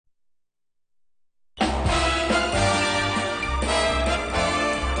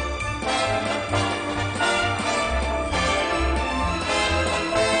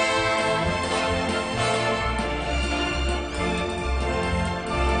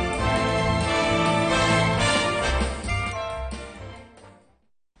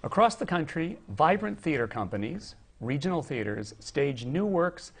Across the country, vibrant theater companies, regional theaters, stage new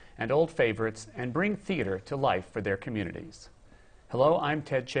works and old favorites and bring theater to life for their communities. Hello, I'm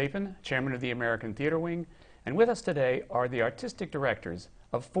Ted Chapin, chairman of the American Theater Wing, and with us today are the artistic directors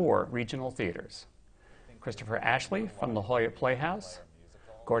of 4 regional theaters. Christopher Ashley from La Jolla Playhouse,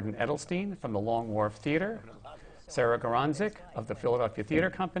 Gordon Edelstein from the Long Wharf Theater, Sarah Goranczyk of the Philadelphia Theater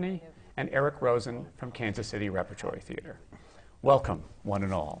Company, and Eric Rosen from Kansas City Repertory Theater. Welcome, one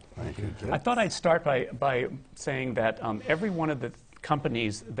and all. Thank you, Ted. I thought I'd start by saying that every one of the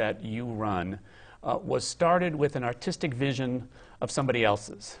companies that you run was started with an artistic vision of somebody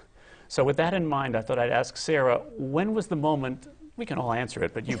else's. So with that in mind, I thought I'd ask Sarah, when was the moment, we can all answer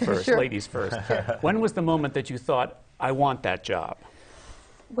it, but you first, Sure. ladies first. When was the moment that you thought, I want that job?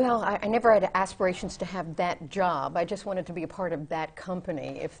 Well, I never had aspirations to have that job. I just wanted to be a part of that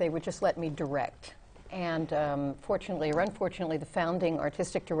company if they would just let me direct. And fortunately or unfortunately, the founding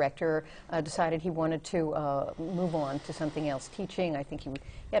artistic director decided he wanted to move on to something else, teaching. I think he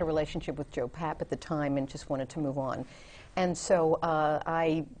had a relationship with Joe Papp at the time and just wanted to move on. And so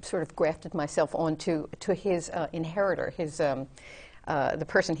I sort of grafted myself onto his inheritor, his the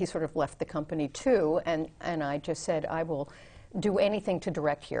person he sort of left the company to, and I just said, I will do anything to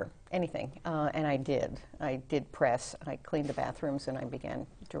direct here, anything. And I did. I did press, I cleaned the bathrooms, and I began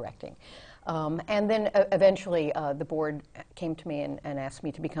directing. And then eventually the board came to me and asked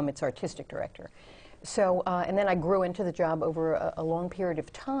me to become its artistic director. So, and then I grew into the job over a long period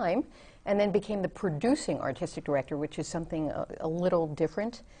of time, and then became the producing artistic director, which is something a little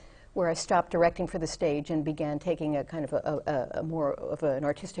different, where I stopped directing for the stage and began taking a kind of a more of an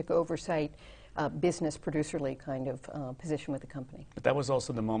artistic oversight, business producerly kind of position with the company. But that was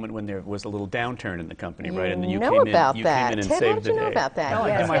also the moment when there was a little downturn in the company, right? And then you know came about in, that. came in and Ted, saved how did the you know day. about that? No, I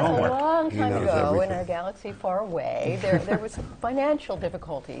Yes, did my yes, homework. a long He time knows ago in everything. a galaxy far away, there was financial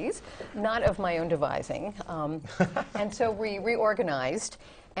difficulties, not of my own devising. And so we reorganized,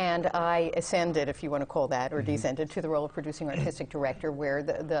 and I ascended, if you want to call that, or descended to the role of producing artistic director, where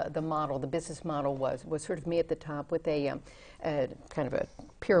the model, the business model was sort of me at the top with a kind of a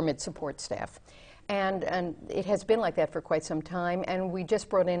pyramid support staff. And it has been like that for quite some time, and we just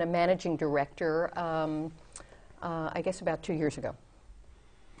brought in a managing director, I guess about 2 years ago.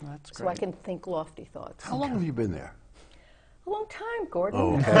 That's So great. I can think lofty thoughts. How long have you been there? A long time, Gordon.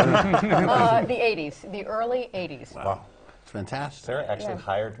 Oh, The 80s, the early 80s. wow. It's fantastic. Sarah actually Yeah.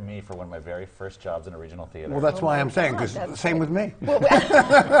 hired me for one of my very first jobs in a regional theater. Well, that's why I'm saying, God, because that's same great. with me.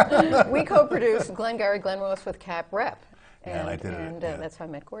 Well, we co-produced Glengarry Glen Ross with Cap Rep. Yeah, and I did it, And yeah. that's how I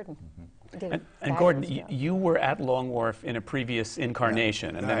met Gordon. Did a And Gordon, fabulous job. you were at Long Wharf in a previous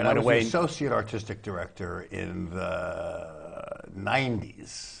incarnation, and then I went was away. the associate artistic director in the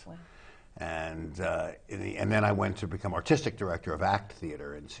 90s. Wow. And, and then I went to become artistic director of ACT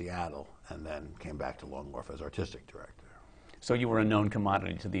Theater in Seattle, and then came back to Long Wharf as artistic director. So you were a known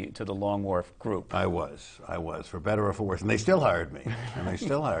commodity to the Long Wharf group. I was, for better or for worse. And they still hired me.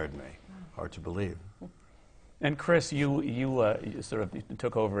 Hard to believe. And Chris, you sort of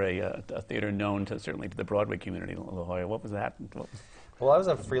took over a theater known certainly to the Broadway community in La Jolla. What was that? Well, I was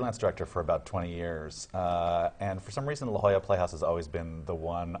a freelance director for about 20 years, and for some reason La Jolla Playhouse has always been the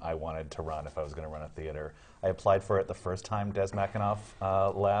one I wanted to run if I was going to run a theater. I applied for it the first time Des McAnuff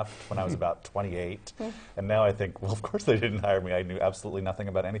left when I was about 28, and now I think, well, of course they didn't hire me. I knew absolutely nothing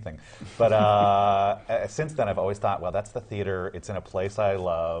about anything. But since then I've always thought, well, that's the theater. It's in a place I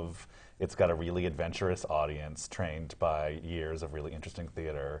love. It's got a really adventurous audience trained by years of really interesting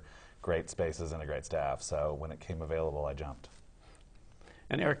theater, great spaces, and a great staff. So when it came available, I jumped.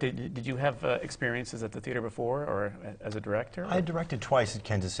 And Eric, did you have experiences at the theater before, or as a director? I directed twice at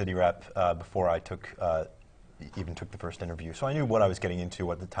Kansas City Rep before I even took the first interview. So I knew what I was getting into,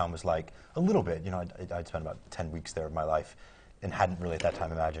 what the town was like, a little bit. You know, I'd spent about 10 weeks there of my life and hadn't really at that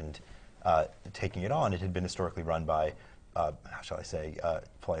time imagined taking it on. It had been historically run by, how shall I say,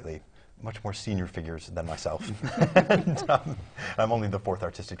 politely, much more senior figures than myself. And, I'm only the 4th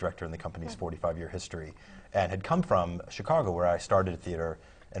artistic director in the company's 45-year history, and had come from Chicago, where I started a theater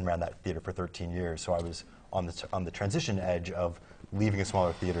and ran that theater for 13 years. So I was on the transition edge of leaving a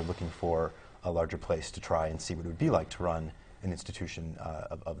smaller theater, looking for a larger place to try and see what it would be like to run an institution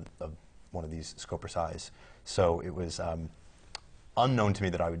of one of these scope or size. So it was unknown to me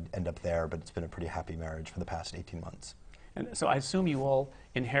that I would end up there, but it's been a pretty happy marriage for the past 18 months. And so I assume you all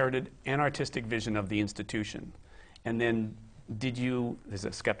inherited an artistic vision of the institution. And then did you, there's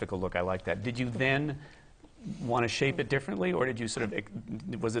a skeptical look, I like that, did you then want to shape it differently, or did you sort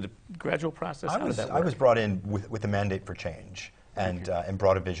of, was it a gradual process? How did that work? I was brought in with a mandate for change, and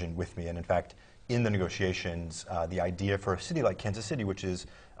brought a vision with me. And in fact, in the negotiations, the idea for a city like Kansas City, which is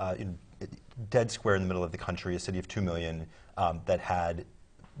dead square in the middle of the country, a city of 2 million,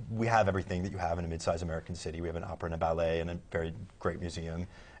 we have everything that you have in a mid-sized American city. We have an opera and a ballet and a very great museum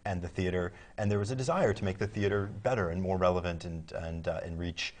and the theater. And there was a desire to make the theater better and more relevant and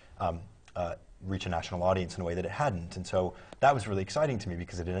reach a national audience in a way that it hadn't. And so that was really exciting to me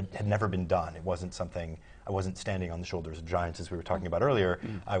because it had never been done. It wasn't something, I wasn't standing on the shoulders of giants as we were talking about earlier.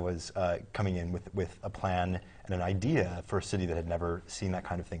 I was coming in with a plan and an idea for a city that had never seen that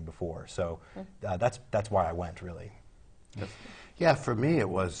kind of thing before. So that's why I went, really. Yeah, for me it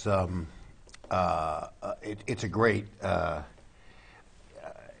was, it's a great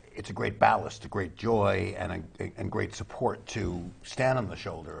ballast, a great joy, and great support to stand on the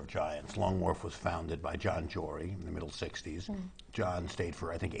shoulder of giants. Long Wharf was founded by John Jory in the middle 60s. John stayed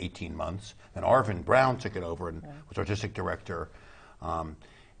for, I think, 18 months. And Arvin Brown took it over and was artistic director,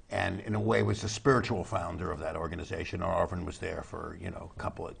 and in a way was the spiritual founder of that organization. Arvin was there for, a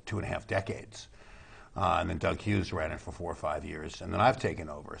couple of 2.5 decades. And then Doug Hughes ran it for 4 or 5 years, and then I've taken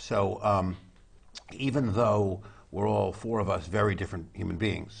over. So even though we're all 4 of us very different human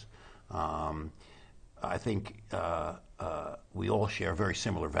beings, I think we all share very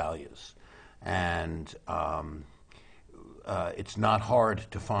similar values. And it's not hard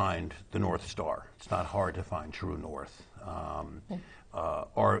to find the North Star. It's not hard to find true North. Long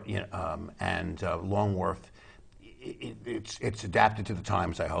Wharf, it's adapted to the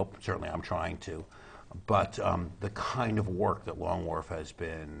times, I hope. Certainly I'm trying to. But the kind of work that Long Wharf has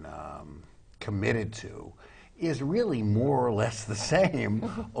been committed to is really more or less the same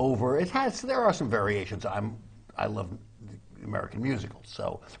over. There are some variations. I love American musicals,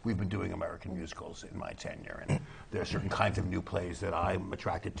 so we've been doing American musicals in my tenure, and there are certain kinds of new plays that I'm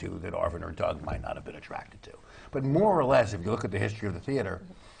attracted to that Arvin or Doug might not have been attracted to. But more or less, if you look at the history of the theater,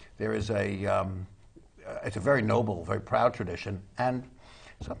 there is it's a very noble, very proud tradition, and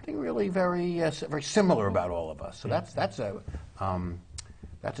something really very very similar about all of us. So that's a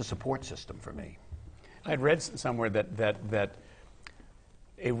support system for me. I'd read somewhere that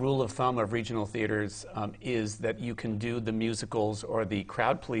a rule of thumb of regional theaters is that you can do the musicals or the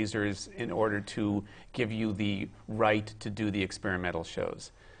crowd pleasers in order to give you the right to do the experimental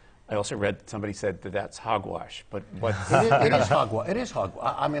shows. I also read somebody said that that's hogwash, but it is hogwash. It is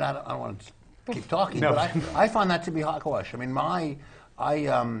hogwash. I mean, I don't want to keep talking, No. but I find that to be hogwash. I mean,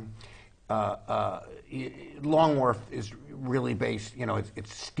 Long Wharf is really based,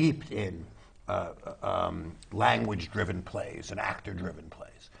 it's steeped in language-driven plays and actor-driven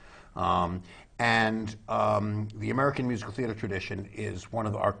plays. The American musical theater tradition is one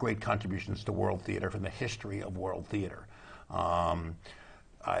of our great contributions to world theater from the history of world theater.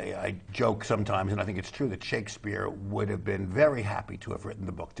 I joke sometimes, and I think it's true, that Shakespeare would have been very happy to have written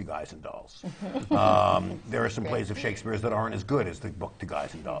the book To Guys and Dolls. There are some plays of Shakespeare's that aren't as good as the book To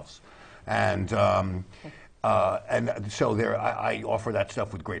Guys and Dolls. And so I offer that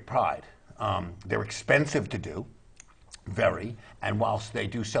stuff with great pride. They're expensive to do, very, and whilst they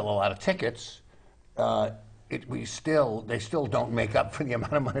do sell a lot of tickets, they still don't make up for the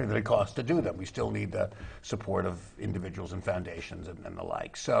amount of money that it costs to do them. We still need the support of individuals and foundations and the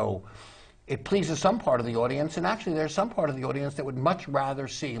like. So it pleases some part of the audience, and actually there's some part of the audience that would much rather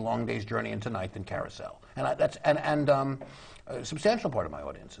see Long Day's Journey into Night than Carousel. And a substantial part of my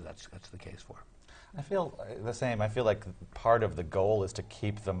audience, that's the case for. I feel the same. I feel like part of the goal is to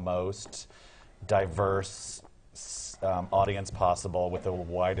keep the most diverse audience possible with the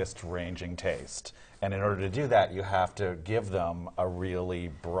widest ranging taste. And in order to do that, you have to give them a really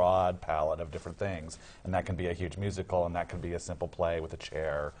broad palette of different things. And that can be a huge musical, and that can be a simple play with a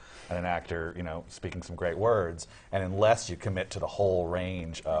chair and an actor, speaking some great words. And unless you commit to the whole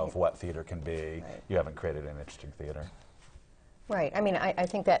range of what theater can be, you haven't created an interesting theater. Right. I mean, I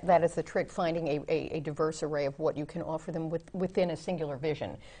think that is the trick, finding a diverse array of what you can offer them within a singular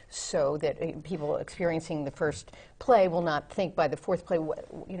vision, so that people experiencing the first play will not think by the fourth play,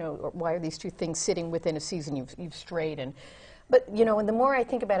 why are these two things sitting within a season you've strayed in. But, and the more I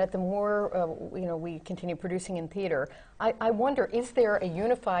think about it, the more, we continue producing in theater. I wonder, is there a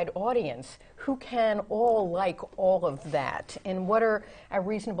unified audience who can all like all of that? And what are our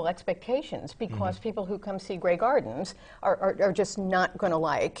reasonable expectations? Because people who come see Grey Gardens are just not going to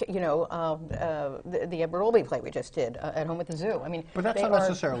like, the Edward Albee play we just did, At Home at the Zoo. I mean, but that's not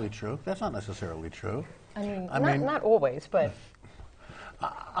necessarily true. That's not necessarily true. I mean, not always, but...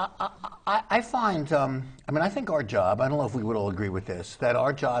 I find, I think our job, I don't know if we would all agree with this, that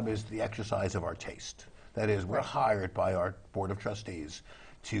our job is the exercise of our taste. That is, we're hired by our Board of Trustees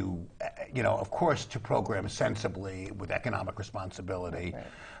to, of course, to program sensibly with economic responsibility,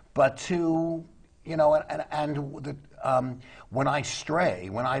 but to you know, when I stray,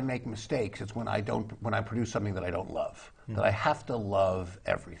 when I make mistakes, it's when I produce something that I don't love. That I have to love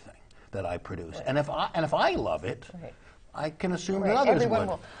everything that I produce, and if I love it, I can assume that others Everyone would.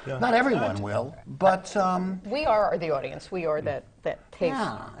 will. Yeah. Not everyone will, but We are the audience. We are that taste.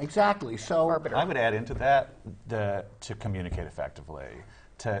 yeah, exactly. So arbiter. I would add into that to communicate effectively,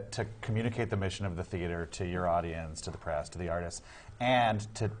 to communicate the mission of the theater to your audience, to the press, to the artists,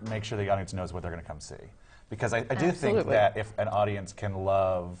 and to make sure the audience knows what they're going to come see. Because I do think Absolutely. that if an audience can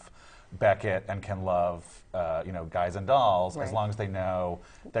love Beckett and can love Guys and Dolls, as Right. long as they know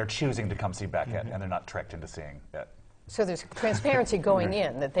they're choosing to come see Beckett and they're not tricked into seeing it. So there's transparency going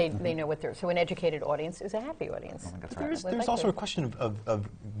in, that they know what they're. So an educated audience is a happy audience. I think that's But right. there's also a question of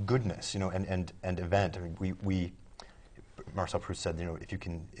goodness, and event. I mean, we Marcel Proust said, if you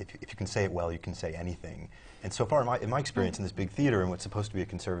can say it well, you can say anything. And so far, in my experience in this big theater, in what's supposed to be a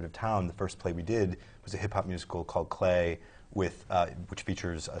conservative town, the first play we did was a hip hop musical called Clay, which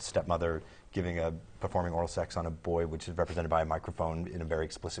features a stepmother performing oral sex on a boy, which is represented by a microphone in a very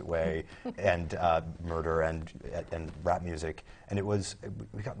explicit way, and murder and rap music. And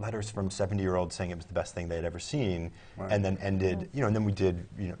we got letters from 70-year-olds saying it was the best thing they had ever seen, and then ended, and then we did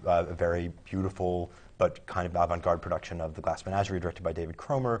a very beautiful but kind of avant-garde production of The Glass Menagerie, directed by David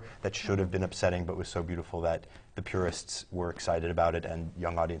Cromer, that should have been upsetting but was so beautiful that the purists were excited about it and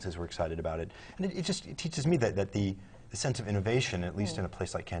young audiences were excited about it. And it teaches me that the sense of innovation, at least in a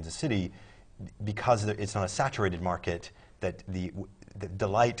place like Kansas City, because it's not a saturated market, that the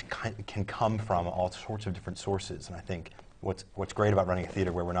delight can come from all sorts of different sources. And I think what's great about running a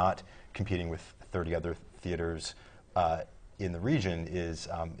theater where we're not competing with 30 other theaters in the region is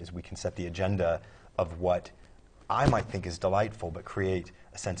we can set the agenda of what I might think is delightful, but create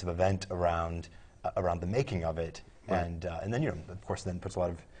a sense of event around the making of it, and then of course then puts a lot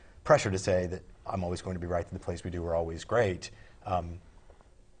of pressure to say that I'm always going to be right, that the plays we do are always great, and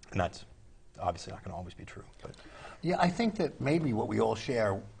that's obviously not going to always be true. But yeah, I think that maybe what we all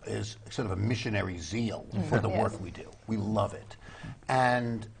share is sort of a missionary zeal for the work we do. We love it,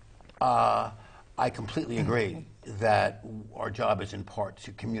 and I completely agree that our job is in part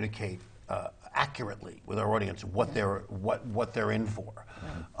to communicate accurately with our audience what they're in for,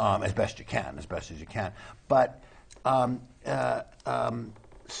 as best as you can. But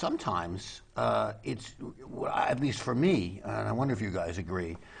sometimes it's, at least for me, and I wonder if you guys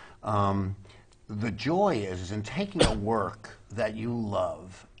agree, the joy is in taking a work that you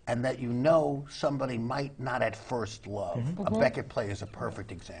love and that somebody might not at first love. A Beckett play is a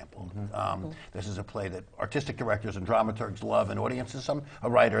perfect example. This is a play that artistic directors and dramaturgs love, and a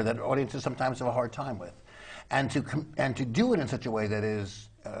writer that audiences sometimes have a hard time with. And to do it in such a way that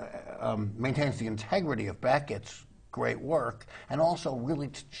maintains the integrity of Beckett's great work, and also really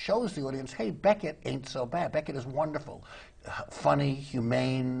shows the audience, hey, Beckett ain't so bad. Beckett is wonderful, funny,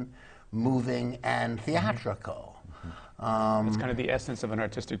 humane, moving, and theatrical. It's kind of the essence of an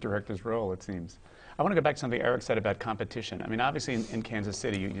artistic director's role, it seems. I want to go back to something Eric said about competition. I mean, obviously in Kansas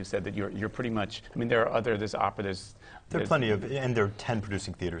City, you said that you're pretty much, I mean, there are there's opera, there are plenty of, and there are 10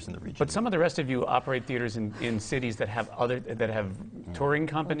 producing theaters in the region. But some of the rest of you operate theaters in cities that have touring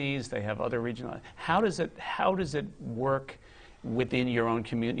companies, they have other regional, how does it work within your own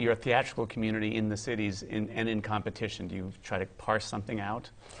community, your theatrical community in the cities and in competition? Do you try to parse something out?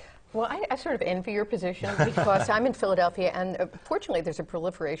 Well, I sort of envy your position because I'm in Philadelphia, and fortunately there's a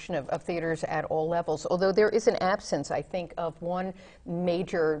proliferation of theaters at all levels, although there is an absence, I think, of one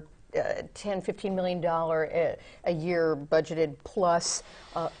major $10, $15 million a year budgeted plus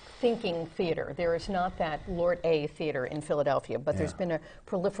thinking theater. There is not that Lord A theater in Philadelphia, but there's been a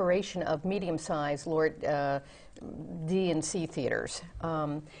proliferation of medium-sized Lord D and C theaters.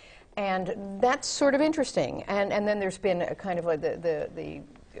 And that's sort of interesting. And then there's been a kind of like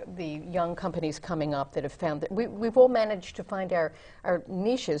the young companies coming up that have found that we've all managed to find our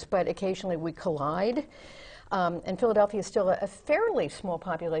niches, but occasionally we collide. And Philadelphia is still a fairly small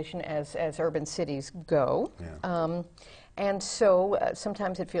population as urban cities go. Yeah. And so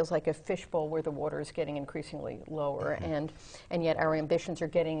sometimes it feels like a fishbowl where the water is getting increasingly lower, and yet our ambitions are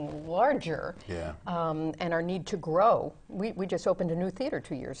getting larger, Yeah. and our need to grow. We just opened a new theater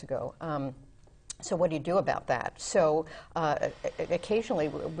 2 years ago. So what do you do about that? So occasionally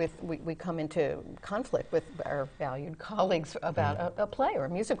we come into conflict with our valued colleagues about a play or a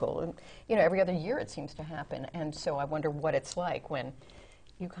musical. And, every other year it seems to happen. And so I wonder what it's like when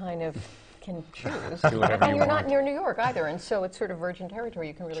you kind of can choose. Do whatever And you you're want. not near New York either. And so it's sort of virgin territory.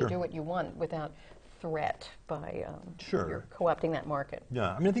 You can really do what you want without threat by you're co-opting that market.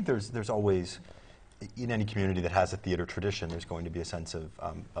 Yeah, I mean, I think there's always, in any community that has a theater tradition, there's going to be a sense of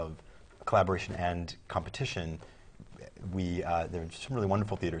collaboration and competition, there are some really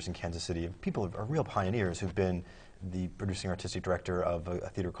wonderful theaters in Kansas City. People are real pioneers who've been. The producing artistic director of a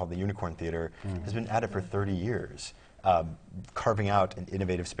theater called the Unicorn Theater has been at it for 30 years, carving out an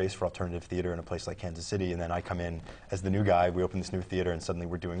innovative space for alternative theater in a place like Kansas City. And then I come in as the new guy. We open this new theater, and suddenly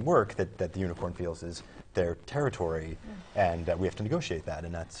we're doing work that the Unicorn feels is their territory, and we have to negotiate that.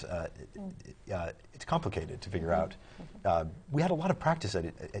 And that's it's complicated to figure out. We had a lot of practice at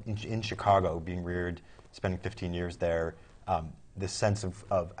it in Chicago, being reared, spending 15 years there. This sense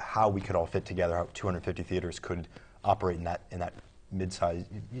of how we could all fit together, how 250 theaters could operate in that mid-sized,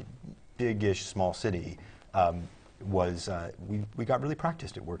 big-ish, small city, we got really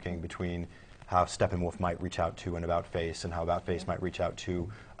practiced at working between how Steppenwolf might reach out to an About Face, and how About Face might reach out to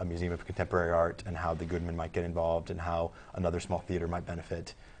a museum of contemporary art, and how the Goodman might get involved, and how another small theater might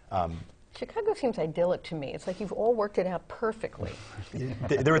benefit. Chicago seems idyllic to me. It's like you've all worked it out perfectly.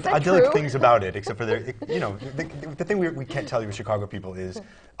 There are idyllic things about it, except for the thing we can't tell you with Chicago people is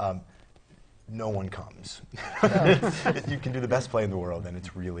no one comes. You can do the best play in the world, and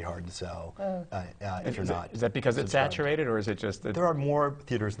it's really hard to sell if you're not. Is that because it's saturated, or is it just that there are more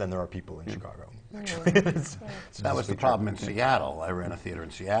theaters than there are people in Chicago? Actually, that was the problem in Seattle. I ran a theater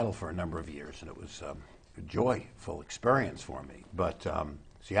in Seattle for a number of years, and it was a joyful experience for me. But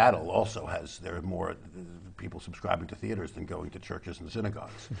Seattle also there are more people subscribing to theaters than going to churches and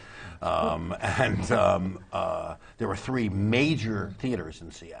synagogues. There were 3 major theaters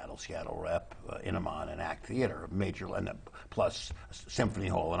in Seattle: Seattle Rep, Inman, and Act Theater, plus a symphony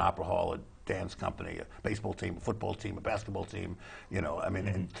hall, an opera hall, a dance company, a baseball team, a football team, a basketball team,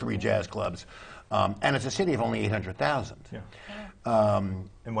 and 3 jazz clubs. And it's a city of only 800,000. Yeah.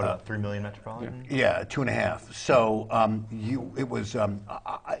 And what, about 3 million metropolitan? Yeah, 2.5. So it was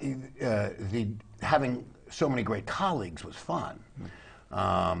having so many great colleagues was fun.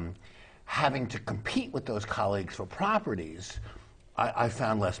 Having to compete with those colleagues for properties, I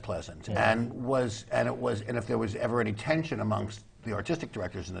found less pleasant. Yeah. And if there was ever any tension amongst the artistic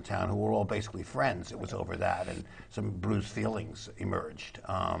directors in the town, who were all basically friends, it was over that, and some bruised feelings emerged.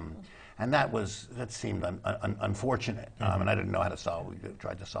 And that seemed unfortunate, and I didn't know how to solve. We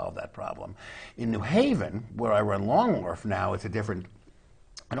tried to solve that problem. In New Haven, where I run Long Wharf now, it's a different.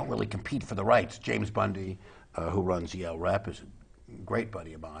 I don't really compete for the rights. James Bundy, who runs Yale Rep, is a great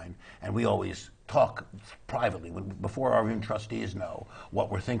buddy of mine, and we always talk privately before our own trustees know what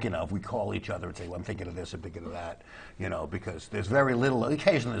we're thinking of. We call each other and say, "Well, I'm thinking of this, I'm thinking of that," because there's very little.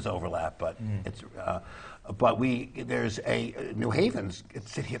 Occasionally, there's overlap, but it's. There's New Haven's a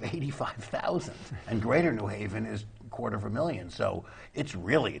city of 85,000, and Greater New Haven is 250,000, so it's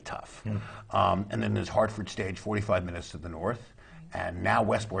really tough. And then there's Hartford Stage, 45 minutes to the north, and now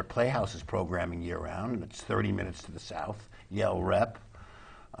Westport Playhouse is programming year-round, and it's 30 minutes to the south. Yale Rep,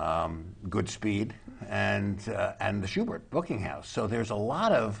 Goodspeed, and the Schubert Booking House. So there's a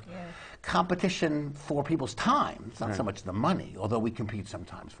lot of competition for people's time. It's not so much the money, although we compete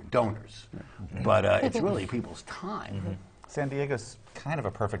sometimes for donors, but it's really people's time. San Diego's kind of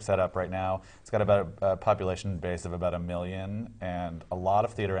a perfect setup right now. It's got about a population base of about 1 million, and a lot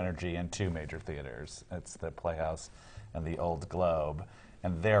of theater energy in 2 major theaters. It's the Playhouse and the Old Globe.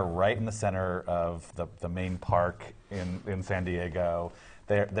 And they're right in the center of the main park in San Diego.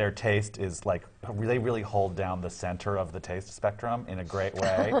 Their taste is like, they really hold down the center of the taste spectrum in a great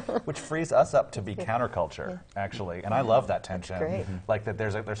way, which frees us up to be counterculture, actually. And I love that tension. Like that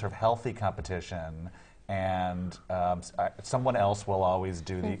there's sort of healthy competition, and someone else will always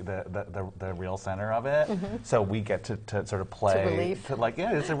do the real center of it. So we get to sort of play. It's a relief.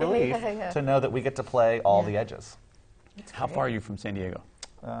 It's a relief to know that we get to play all the edges. How far are you from San Diego?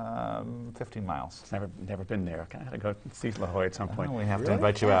 15 miles. Never been there. I gotta go see La Jolla at some point. We have to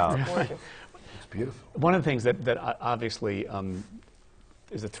invite you out. It's beautiful. One of the things that obviously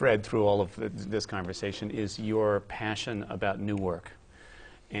is a thread through all of this conversation is your passion about new work.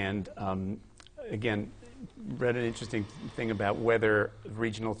 And again, read an interesting thing about whether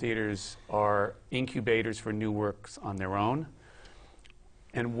regional theaters are incubators for new works on their own,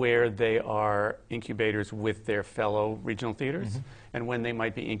 and where they are incubators with their fellow regional theaters, and when they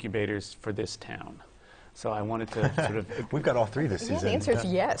might be incubators for this town. So I wanted to sort of... We've got all 3 this season. The answer is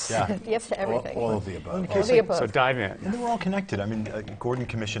yes. Yeah. Yes to everything. All of the above. All of the above. So dive in. And we're all connected. I mean, Gordon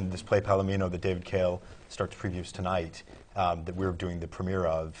commissioned this play, Palomino, that David Kale starts previews tonight, that we're doing the premiere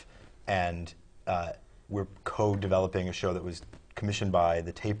of, and we're co-developing a show that was commissioned by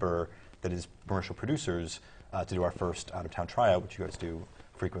the Taper, that is commercial producers, to do our first out-of-town tryout, which you guys do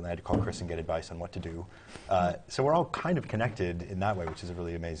frequently. I had to call Chris and get advice on what to do. So we're all kind of connected in that way, which is a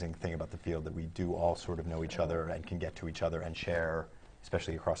really amazing thing about the field, that we do all sort of know each other and can get to each other and share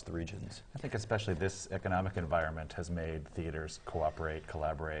especially across the regions. I think especially this economic environment has made theaters cooperate,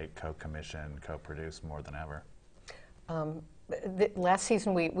 collaborate, co-commission, co-produce more than ever. Last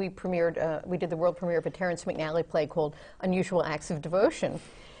season we premiered, we did the world premiere of a Terrence McNally play called Unusual Acts of Devotion.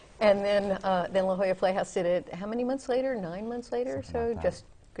 And then La Jolla Playhouse did it, how many months later? 9 months later? Something like that. Just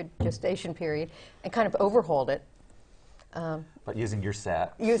good gestation period, and kind of overhauled it. But using your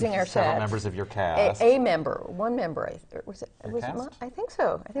set, Using our several set. members of your cast. A member, one member. Was it? Your Was it cast? I think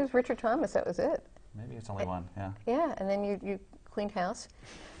so. I think it was Richard Thomas. That was it. Maybe it's only one, yeah. Yeah, and then you cleaned house.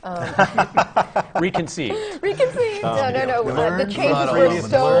 Reconceived. Reconceived. No. The Learned changes from were the-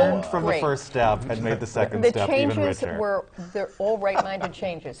 so Learned from great. the first step and made the second The step even changes richer. they're all right-minded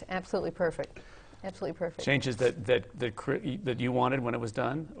changes. Absolutely perfect. Absolutely perfect. Changes that you wanted when it was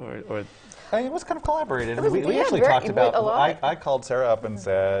done, or I mean, it was kind of collaborated. It was- we yeah, actually very- talked about. a lot. I called Sarah up and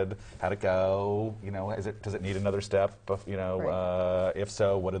said, "How'd it go? You know, does it need another step? You know, Right. if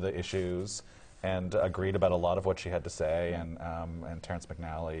so, what are the issues?" And agreed about a lot of what she had to say. And Terrence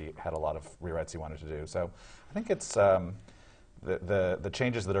McNally had a lot of rewrites he wanted to do. So I think it's the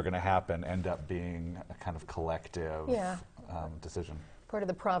changes that are going to happen end up being a kind of collective Yeah. decision. Part of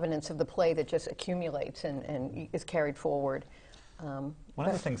the provenance of the play that just accumulates and is carried forward. One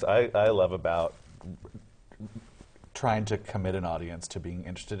of the things I love about trying to commit an audience to being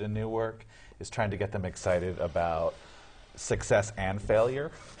interested in new work is trying to get them excited about success and failure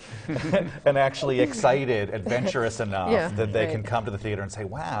and actually excited, adventurous enough Yeah, that they right. can come to the theater and say,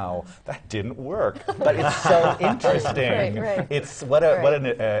 wow, that didn't work, but it's so interesting. Right. It's what an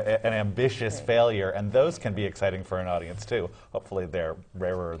ambitious failure, and those can be exciting for an audience too. Hopefully they're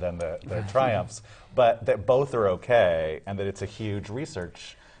rarer than the triumphs, but that both are okay, and that it's a huge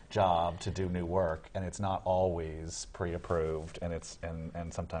research job to do new work, and it's not always pre-approved,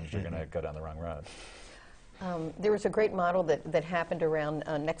 and sometimes you're going to go down the wrong road. There was a great model that happened around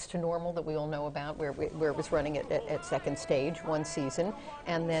Next to Normal that we all know about, where it was running at second stage one season,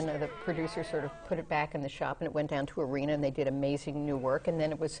 and then the producer sort of put it back in the shop, and it went down to Arena, and they did amazing new work, and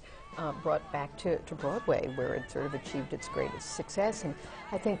then it was brought back to Broadway, where it sort of achieved its greatest success, and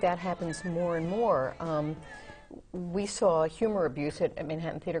I think that happens more and more. We saw humor abuse at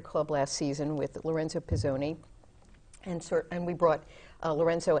Manhattan Theater Club last season with Lorenzo Pizzoni, and we brought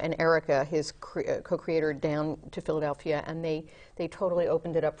Lorenzo and Erica, his co-creator, down to Philadelphia, and they totally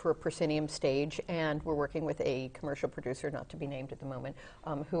opened it up for a proscenium stage, and we're working with a commercial producer, not to be named at the moment,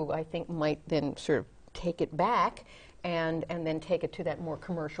 who I think might then sort of take it back and then take it to that more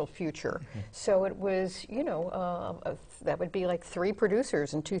commercial future. Mm-hmm. So it was, that would be like 3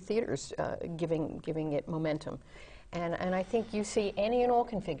 producers and 2 theaters giving it momentum. And I think you see any and all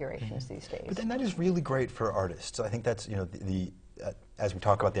configurations these days. But then that is really great for artists. I think that's, as we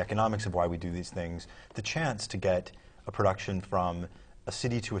talk about the economics of why we do these things, the chance to get a production from a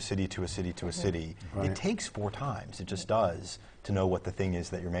city to a city to a city to a city, it takes 4 times. It just does to know what the thing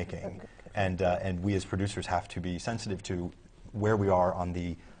is that you're making. And we as producers have to be sensitive to where we are in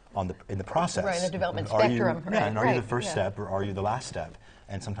the process. Right, in the development Are you- spectrum. Yeah, and are you the Right, first yeah. step or are you the last step?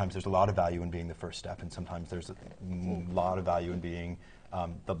 And sometimes there's a lot of value in being the first step, and sometimes there's a lot of value in being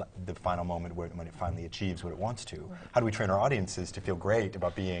the final moment when it finally achieves what it wants to. Right. How do we train our audiences to feel great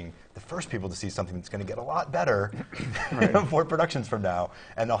about being the first people to see something that's going to get a lot better 4 productions from now?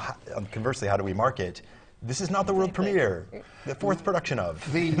 And conversely, how do we market? This is not the world premiere, the 4th production of.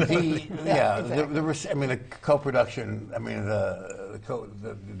 The co-production. I mean,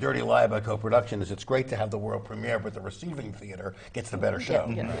 the dirty lie about co-production is it's great to have the world premiere, but the receiving theater gets the better show,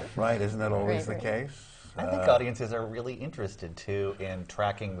 right? Isn't that always the case? I think audiences are really interested too in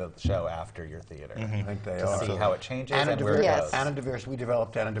tracking the show after your theater. I think they to are. see how it changes Anna and where it goes. Anna Deavere, we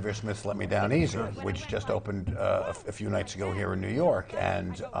developed Anna Deavere Smith's "Let Me Down Easy," which just opened a few nights ago here in New York,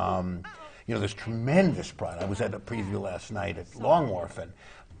 and there's tremendous pride. I was at a preview last night at Long Wharf, and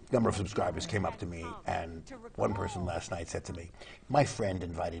a number of subscribers came up to me, and one person last night said to me, "My friend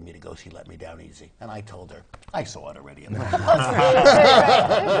invited me to go see Let Me Down Easy," and I told her, "I saw it already." There's real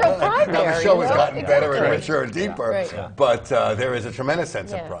pride Now there, the show has you know? gotten better and Right. richer and deeper, Right. Yeah. but there is a tremendous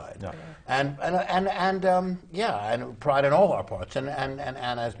sense of pride, and pride in all our parts, and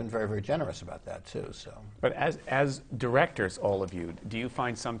Anna has been very, very generous about that too. So, but as directors, all of you, do you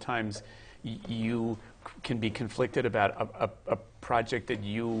find sometimes you can be conflicted about a project that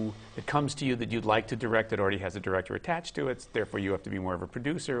comes to you that you'd like to direct that already has a director attached to it, therefore you have to be more of a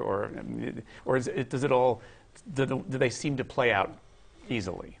producer, or do they seem to play out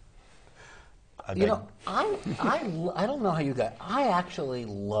easily? I don't know how you guys. I actually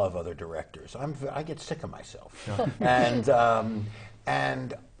love other directors. I get sick of myself,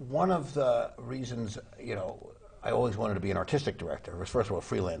 and one of the reasons I always wanted to be an artistic director. First of all,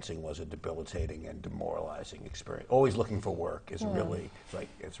 freelancing was a debilitating and demoralizing experience. Always looking for work is really,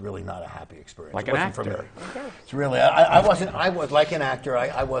 it's really not a happy experience. Like It an wasn't for actor. me. It's really, I was like an actor,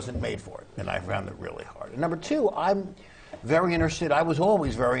 I wasn't made for it, and I found it really hard. And number two, I'm very interested, I was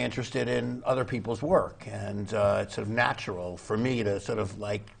always very interested in other people's work, and it's sort of natural for me to sort of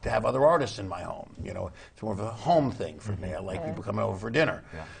like to have other artists in my home. You know, it's more of a home thing for me. I like people coming over for dinner.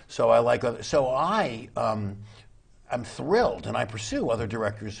 Yeah. So I like other, so I'm thrilled, and I pursue other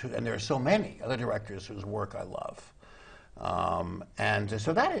directors, and there are so many other directors whose work I love. And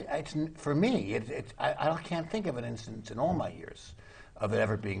so that, it's, for me, I can't think of an instance in all my years of it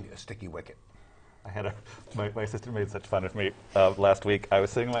ever being a sticky wicket. I had my sister made such fun of me last week. I was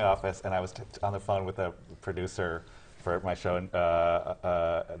sitting in my office and I was on the phone with a producer for my show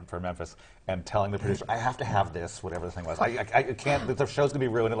for Memphis, and telling the producer, I have to have this, whatever the thing was. I can't, the show's going to be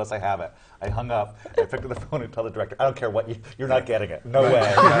ruined unless I have it. I hung up, I picked up the phone and told the director, I don't care what, you're not getting it. No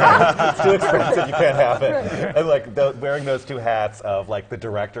way. It's too expensive, you can't have it. And like wearing those two hats of like the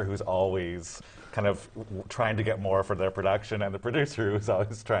director who's always kind of trying to get more for their production, and the producer who's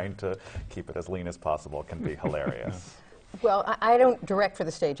always trying to keep it as lean as possible can be hilarious. Well, I don't direct for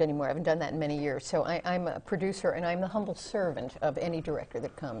the stage anymore. I haven't done that in many years. So I'm a producer, and I'm the humble servant of any director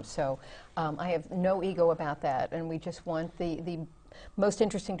that comes. So I have no ego about that, and we just want the most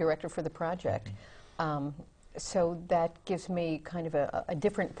interesting director for the project. So that gives me kind of a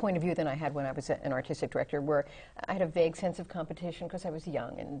different point of view than I had when I was an artistic director, where I had a vague sense of competition because I was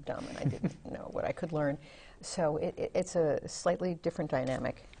young and dumb and I didn't know what I could learn. So it's a slightly different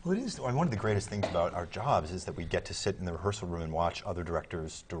dynamic. Well, it is. I mean, one of the greatest things about our jobs is that we get to sit in the rehearsal room and watch other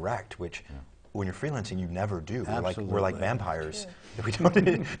directors direct, which when you're freelancing, you never do. We're like vampires. We don't,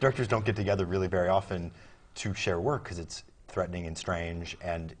 directors don't get together really very often to share work because it's threatening and strange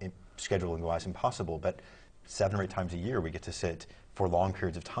and scheduling-wise impossible. But 7 or 8 times a year, we get to sit for long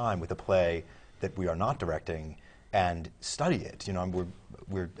periods of time with a play that we are not directing and study it. You know,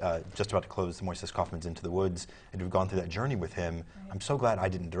 we're just about to close Moises Kaufman's Into the Woods, and we've gone through that journey with him. Right. I'm so glad I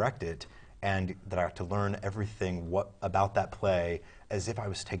didn't direct it, and that I got to learn everything about that play as if I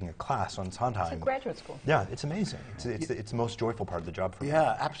was taking a class on Sondheim. It's like graduate school. Yeah, it's amazing. It's the most joyful part of the job for me.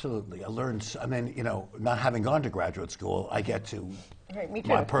 Yeah, absolutely. I learned, I mean, you know, not having gone to graduate school, I get to, Me too.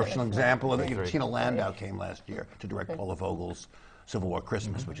 my personal example of it. You know, Tina Landau came last year to direct Paula Vogel's Civil War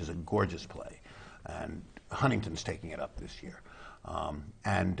Christmas, which is a gorgeous play. And Huntington's taking it up this year.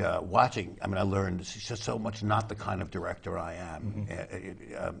 Watching, I mean, I learned she's just so much not the kind of director I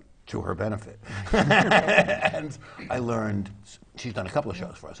am, to her benefit. And I learned, she's done a couple of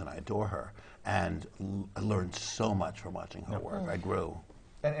shows for us, and I adore her. And I learned so much from watching her work. I grew.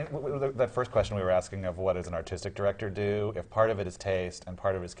 And that first question we were asking of what does an artistic director do, if part of it is taste and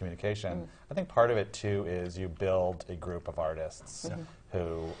part of it is communication, I think part of it too is you build a group of artists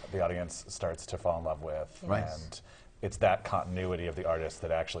who the audience starts to fall in love with. Right. And it's that continuity of the artist that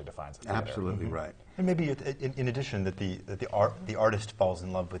actually defines the theater. Absolutely right. And maybe in addition that the artist falls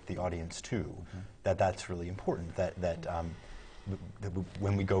in love with the audience too, that's really important. That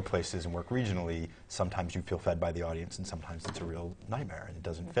when we go places and work regionally, sometimes you feel fed by the audience, and sometimes it's a real nightmare and it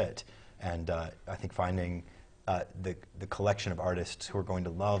doesn't fit. And I think finding the collection of artists who are going to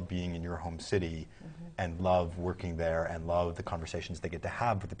love being in your home city and love working there and love the conversations they get to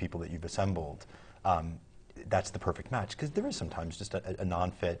have with the people that you've assembled, that's the perfect match. Because there is sometimes just a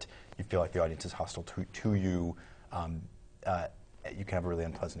non-fit, you feel like the audience is hostile to you. You can have a really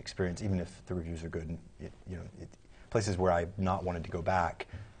unpleasant experience, even if the reviews are good. And places where I've not wanted to go back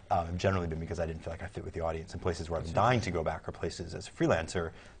have generally been because I didn't feel like I fit with the audience. And places where I've been dying to go back are places as a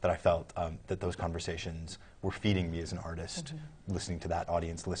freelancer that I felt that those conversations were feeding me as an artist, listening to that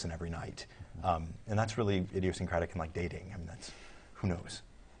audience listen every night. And that's really idiosyncratic in like dating. I mean, that's, who knows?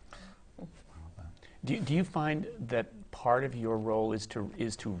 Do you find that part of your role is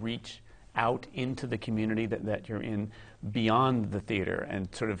to reach out into the community that you're in beyond the theater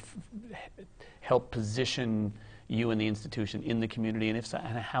and sort of help position you and the institution in the community? And if so,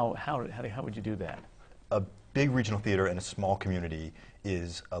 and how would you do that? A big regional theater in a small community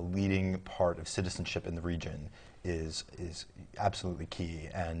is a leading part of citizenship in the region, is absolutely key.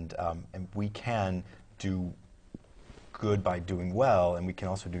 And we can do good by doing well, and we can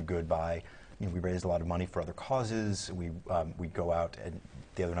also do good by, we raised a lot of money for other causes. We go out, and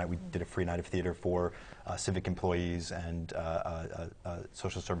the other night we did a free night of theater for civic employees and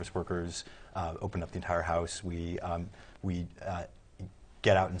social service workers, opened up the entire house. We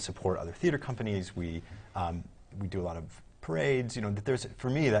get out and support other theater companies. We do a lot of parades. There's,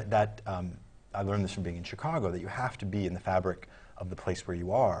 for me, that I learned this from being in Chicago, that you have to be in the fabric of the place where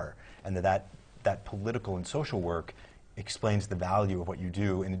you are, and that that political and social work explains the value of what you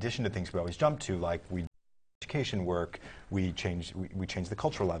do, in addition to things we always jump to, like we education work, we change the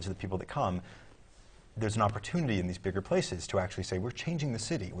cultural lives of the people that come. There's an opportunity in these bigger places to actually say, we're changing the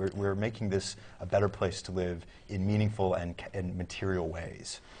city. We're making this a better place to live in meaningful and material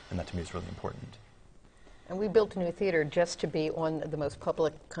ways. And that to me is really important. And we built a new theater just to be on the most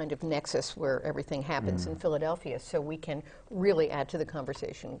public kind of nexus where everything happens in Philadelphia, so we can really add to the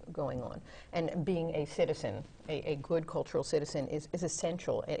conversation going on. And being a citizen, a good cultural citizen, is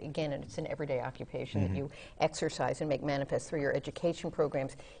essential. Again, it's an everyday occupation that you exercise and make manifest through your education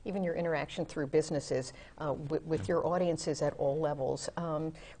programs, even your interaction through businesses, with your audiences at all levels,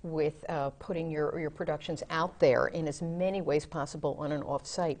 with putting your productions out there in as many ways possible on and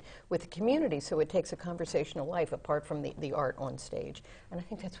off-site with the community, so it takes a conversational life apart from the art on stage. And I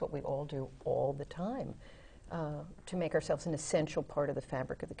think that's what we all do all the time, to make ourselves an essential part of the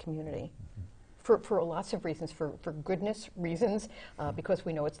fabric of the community. For lots of reasons, for goodness reasons, because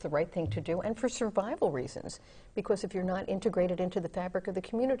we know it's the right thing to do, and for survival reasons, because if you're not integrated into the fabric of the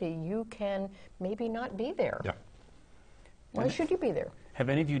community, you can maybe not be there. Yeah. Why should you be there? Have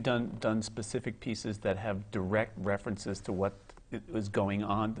any of you done specific pieces that have direct references to what is going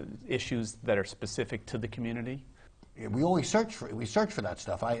on, the issues that are specific to the community? Yeah, we always search for that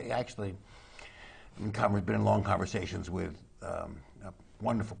stuff. I actually been in long conversations with a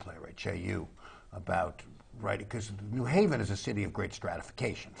wonderful playwright, Che Yu, about writing, because New Haven is a city of great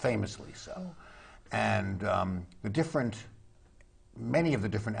stratification, famously so. And many of the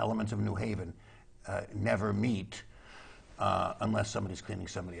different elements of New Haven never meet unless somebody's cleaning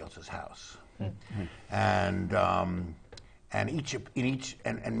somebody else's house. And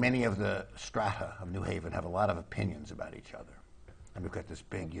many of the strata of New Haven have a lot of opinions about each other. And we've got this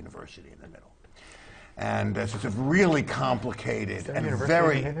big university in the middle. And so it's a really complicated and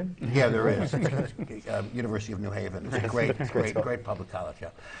very... Yeah, there is. University of New Haven. It's a great public college, yeah.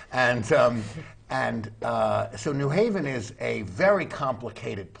 And so New Haven is a very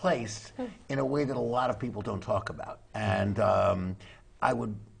complicated place in a way that a lot of people don't talk about. And I'm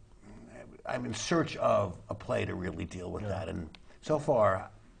in search of a play to really deal with that. And so far,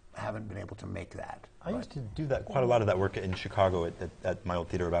 I haven't been able to make that. I used to do that, quite a lot of that work in Chicago at my old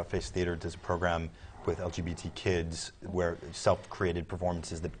theater, About Face Theater, does a program with LGBT kids where self-created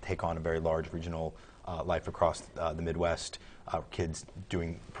performances that take on a very large regional life across the Midwest, kids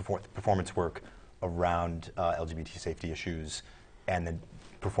doing performance work around LGBT safety issues and then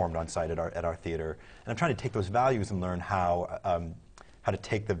performed on site at our theater. And I'm trying to take those values and learn how to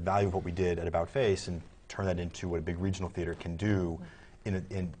take the value of what we did at About Face and turn that into what a big regional theater can do.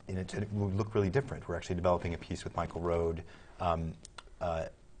 It will look really different. We're actually developing a piece with Michael Road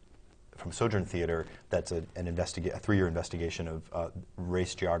from Sojourn Theater that's a 3-year investigation of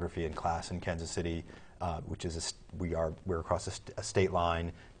race, geography, and class in Kansas City, which is we're across a state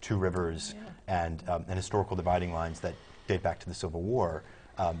line, 2 rivers, and historical dividing lines that date back to the Civil War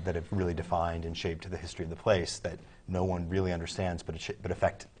that have really defined and shaped the history of the place that no one really understands, but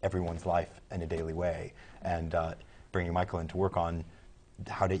affect everyone's life in a daily way. And bringing Michael in to work on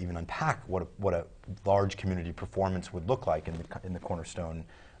how to even unpack what a large community performance would look like in the Cornerstone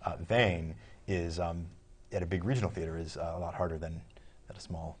vein is at a big regional theater is a lot harder than at a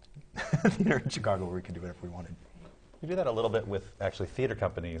small theater in Chicago where we could do whatever we wanted. We do that a little bit with actually theater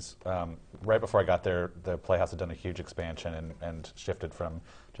companies. Right before I got there, the Playhouse had done a huge expansion and shifted from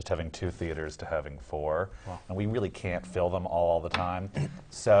just having 2 theaters to having 4. Wow. And we really can't fill them all the time.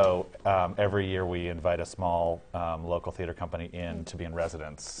 So every year we invite a small local theater company in to be in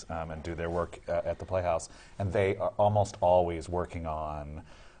residence and do their work at the Playhouse. And they are almost always working on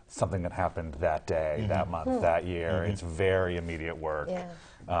something that happened that day, that month, that year. It's very immediate work. Yeah.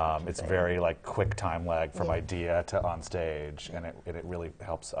 It's very quick time lag from idea to on stage, and it really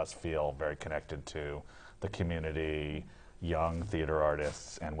helps us feel very connected to the community, young theater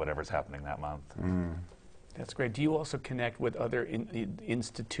artists, and whatever's happening that month. That's great. Do you also connect with other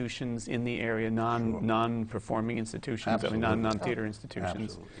institutions in the area, non-performing institutions, Absolutely. I mean, non-theater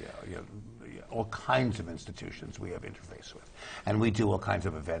institutions? Absolutely, yeah. All kinds of institutions we have interface with. And we do all kinds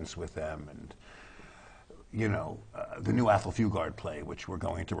of events with them. And, the new Athol Fugard play, which we're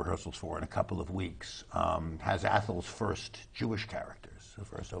going to rehearsals for in a couple of weeks, has Athol's first Jewish characters.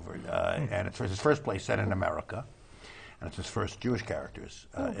 And it's his first play set in America. And it's his first Jewish characters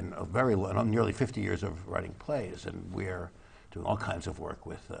in nearly 50 years of writing plays. And we're doing all kinds of work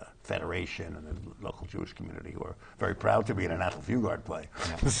with the Federation and the local Jewish community who are very proud to be in an Athol Fugard play.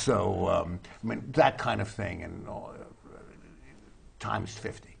 Yeah. So, that kind of thing, and times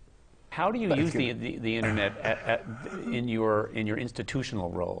 50. How do you use the internet in your institutional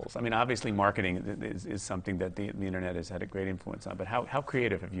roles? I mean, obviously, marketing is something that the internet has had a great influence on. But how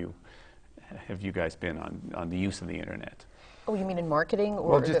creative have you guys been on the use of the internet? Oh, you mean in marketing,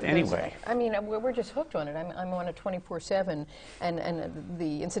 or Well, just anyway. I mean, we're just hooked on it. I'm on it 24/7, and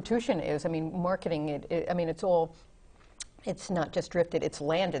the institution is. I mean, marketing. I mean, it's all. It's not just drifted. It's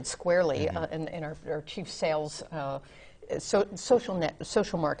landed squarely in our chief sales.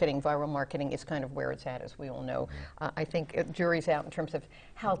 Social marketing, viral marketing is kind of where it's at, as we all know. I think jury's out in terms of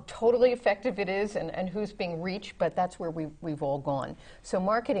how totally effective it is and who's being reached, but that's where we've all gone. So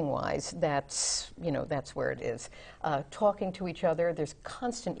marketing-wise, that's where it is. Talking to each other, there's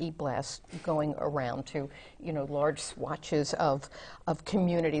constant e-blast going around to large swatches of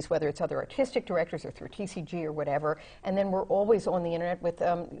communities, whether it's other artistic directors or through TCG or whatever. And then we're always on the internet with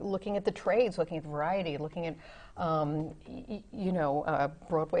looking at the trades, looking at variety, looking at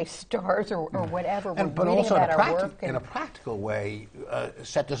Broadway stars or whatever. But we're reading also about our work. in a practical way,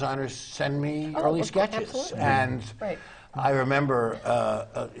 set designers send me early sketches. Absolutely. And Right. I remember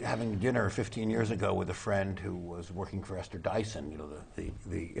having dinner 15 years ago with a friend who was working for Esther Dyson,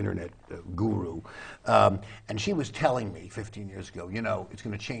 the internet guru, and she was telling me 15 years ago, it's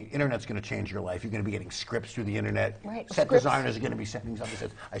going to change. Internet's going to change your life. You're going to be getting scripts through the internet. Right. Set Scripts. designers are going to be sending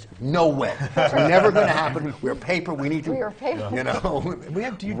something. I said, no way. It's never going to happen. We're paper. We need to. We are paper.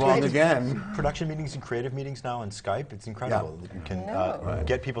 Do you Wrong do again. production meetings and creative meetings now on Skype? It's incredible. Yeah. That you can No.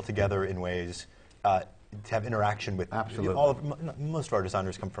 get people together in ways to have interaction with. Absolutely. Most of our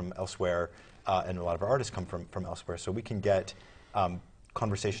designers come from elsewhere, and a lot of our artists come from elsewhere. So we can get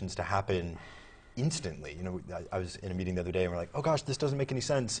conversations to happen instantly. I was in a meeting the other day, and we're like, "Oh gosh, this doesn't make any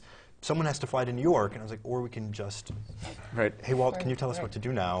sense. Someone has to fly to New York," and I was like, "Or we can just, Right. hey Walt, can you tell us what to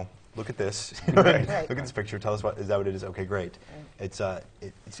do now? Look at this. Look at this picture. Tell us is that what it is? Okay, great." It's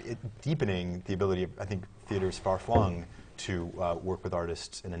deepening the ability of, I think, theaters far flung to work with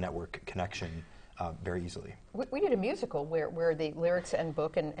artists in a network connection very easily. We did a musical where the lyrics and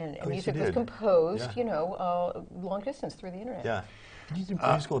book and yes, music you was did. composed, Yeah. long distance through the internet. Yeah. Did you do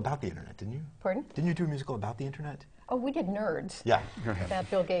a musical about the internet, didn't you? Pardon? Didn't you do a musical about the internet? Oh, we did Nerds. Yeah. About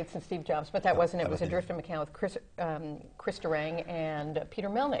Bill Gates and Steve Jobs, but that wasn't it. It was about Adrift in Macau with Chris Durang and Peter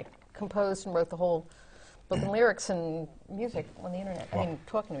Melnick, composed and wrote the whole book and lyrics and music on the internet. I mean,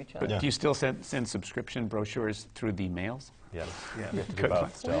 talking to each other. But do you still send subscription brochures through the mails? Yes. Yeah. We have to do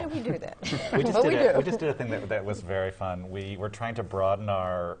both still. Why do we do that? We just, But did do. we just did a thing that was very fun. We were trying to broaden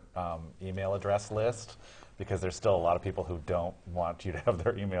our email address list because there's still a lot of people who don't want you to have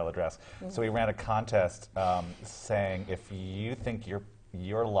their email address. So we ran a contest saying, if you think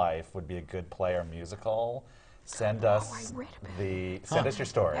your life would be a good play or musical, send us I read about send us your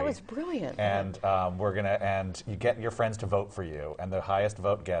story. That was brilliant. And and you get your friends to vote for you, and the highest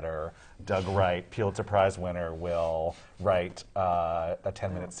vote getter, Doug Wright, Pulitzer Prize winner, will write a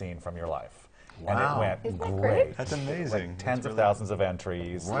 10-minute scene from your life. Wow. And it went Isn't that great. great? That's amazing. Like tens of thousands of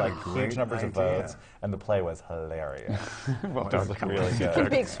entries, What a like great huge numbers of idea. votes, and the play was hilarious. Well, It was really good. Can it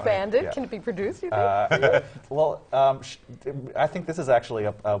be expanded? Yeah. Can it be produced, you think? I think this is actually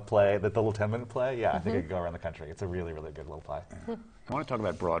a play, the little 10-minute play. Yeah, I think it could go around the country. It's a really, really good little play. I want to talk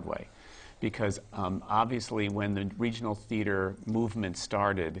about Broadway, because obviously when the regional theater movement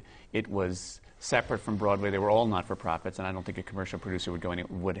started, it was separate from Broadway. They were all not-for-profits, and I don't think a commercial producer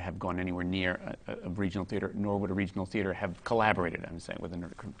would have gone anywhere near a regional theater, nor would a regional theater have collaborated, I'm saying, with a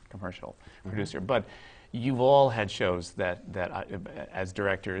commercial producer. But you've all had shows that as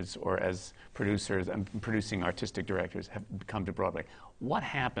directors or as producers and producing artistic directors have come to Broadway. What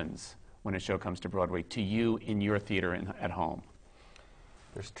happens when a show comes to Broadway to you in your theater at home?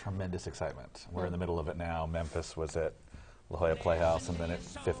 There's tremendous excitement. We're in the middle of it now. Memphis was at La Jolla Playhouse, and then at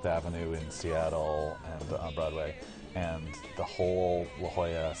Fifth Avenue in Seattle and on Broadway. And the whole La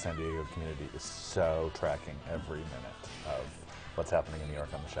Jolla San Diego community is so tracking every minute of what's happening in New York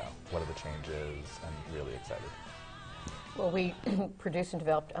on the show. What are the changes? And really excited. Well, we produced and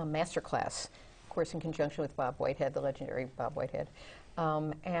developed a masterclass, of course, in conjunction with Bob Whitehead, the legendary Bob Whitehead.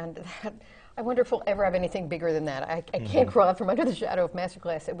 And that, I wonder if we'll ever have anything bigger than that. I can't crawl out from under the shadow of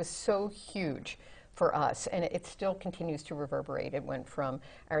masterclass. It was so huge for us, and it still continues to reverberate. It went from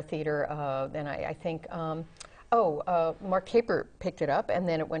our theater, then I think, Mark Caper picked it up, and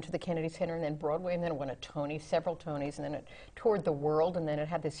then it went to the Kennedy Center, and then Broadway, and then it won a Tony, several Tonys, and then it toured the world, and then it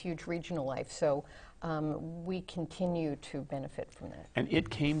had this huge regional life. So we continue to benefit from that. And it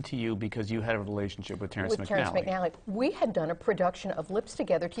came to you because you had a relationship with Terrence With McNally. Terrence McNally. We had done a production of Lips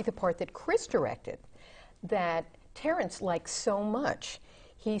Together, Teeth Apart, that Chris directed, that Terrence liked so much.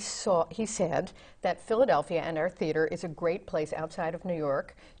 he said that Philadelphia and our theater is a great place outside of New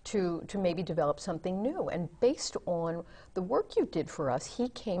York to maybe develop something new. And based on the work you did for us, he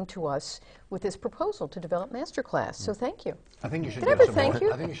came to us with this proposal to develop Masterclass. So thank you. I think you should Did I get ever some. thank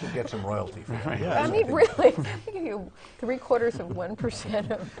you? I think you should get some royalty for that. I mean, really, I give you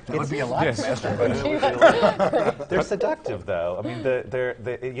 0.75% of. That would be a lot, Master. They're seductive, though. I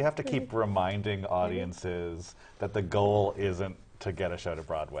mean, you have to keep reminding audiences that the goal isn't to get a show to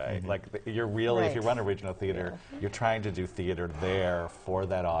Broadway. Like, you're really, if you Right. run a regional theater, you're trying to do theater there for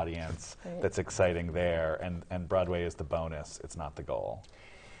that audience that's exciting there, and Broadway is the bonus, it's not the goal.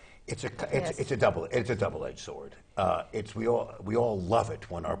 It's Yes. a double-edged sword. We all love it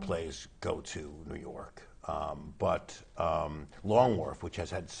when our plays go to New York. But Long Wharf, which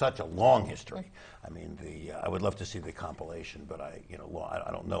has had such a long history, I mean, I would love to see the compilation, but I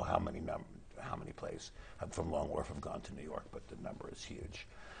don't know how many plays from Long Wharf have gone to New York, but the number is huge.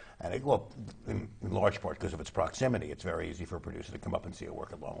 And in large part because of its proximity, it's very easy for a producer to come up and see a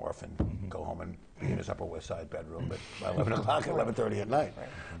work at Long Wharf and go home and be in his Upper West Side bedroom at 11 o'clock, 11:30 at night.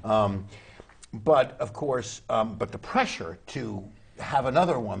 But of course, but the pressure to have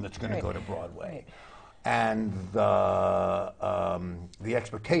another one that's going to go to Broadway, and the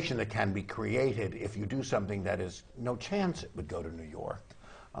expectation that can be created if you do something that is no chance it would go to New York,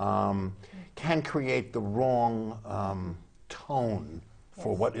 can create the wrong tone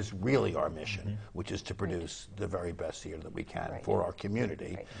for what is really our mission, which is to produce the very best theater that we can for our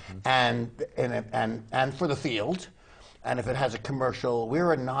community, and for the field. And if it has a commercial,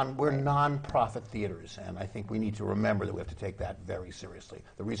 we're non-profit theaters, and I think we need to remember that we have to take that very seriously.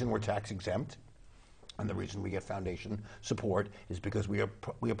 The reason we're tax exempt, and the reason we get foundation support, is because we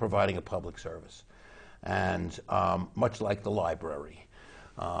are providing a public service, and much like the library.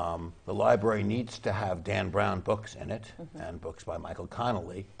 The library needs to have Dan Brown books in it, and books by Michael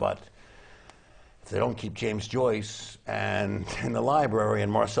Connelly, but if they don't keep James Joyce in the library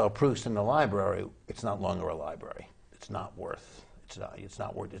and Marcel Proust in the library, it's no longer a library. It's not worth.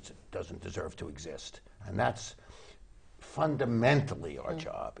 It doesn't deserve to exist, and that's fundamentally our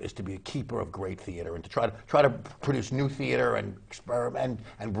job, is to be a keeper of great theater and to try to produce new theater and experiment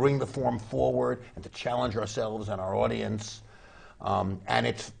and bring the form forward and to challenge ourselves and our audience.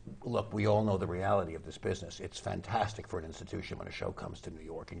 And look, we all know the reality of this business. It's fantastic for an institution when a show comes to New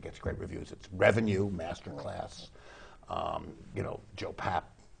York and gets great reviews. It's revenue, Masterclass, Joe Papp.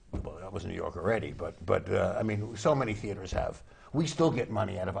 Well, I was in New York already, but I mean, so many theaters have. We still get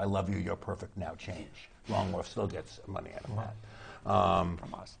money out of I Love You, You're Perfect, Now Change. Long Wharf still gets money out of that.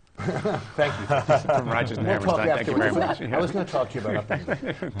 From us. Thank you. From Rogers and We'll talk Hammerstein. Thank you very afterwards. much. I was going to talk to you about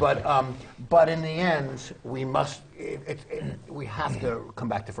nothing. But in the end, we have to come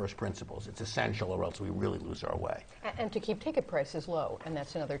back to first principles. It's essential, or else we really lose our way. And to keep ticket prices low, and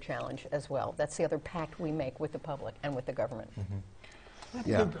that's another challenge as well. That's the other pact we make with the public and with the government.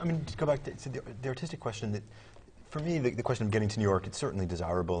 Yeah. I mean, to go back to the artistic question, that for me, the question of getting to New York, it's certainly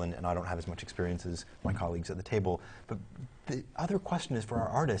desirable, and I don't have as much experience as my colleagues at the table. But the other question is, for our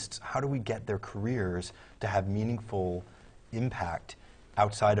artists, how do we get their careers to have meaningful impact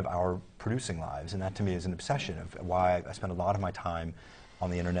outside of our producing lives? And that, to me, is an obsession of why I spend a lot of my time on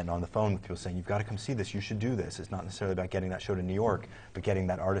the internet and on the phone with people saying, you've got to come see this, you should do this. It's not necessarily about getting that show to New York, but getting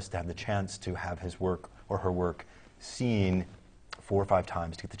that artist to have the chance to have his work or her work seen 4 or 5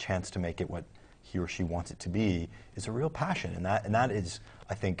 times, to get the chance to make it what he or she wants it to be, is a real passion. And that is,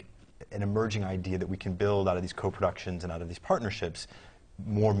 I think, an emerging idea that we can build out of these co-productions and out of these partnerships,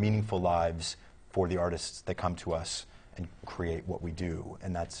 more meaningful lives for the artists that come to us and create what we do.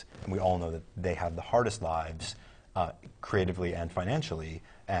 And we all know that they have the hardest lives, creatively and financially,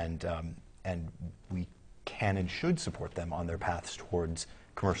 and we can and should support them on their paths towards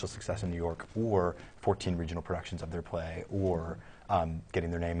commercial success in New York, or 14 regional productions of their play, or getting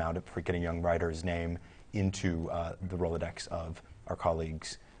their name out, for getting young writers' name into the Rolodex of our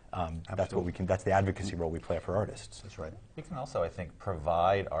colleagues. That's what we can. That's the advocacy role we play for artists. That's right. We can also, I think,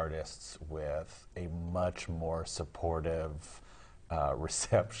 provide artists with a much more supportive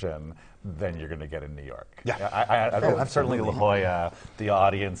reception than you're going to get in New York. Yeah. I think certainly La Jolla, the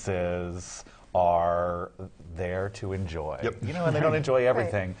audiences are there to enjoy. Yep. And they don't enjoy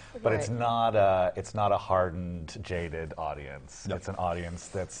everything, but it's Right. not a hardened, jaded audience. Yep. It's an audience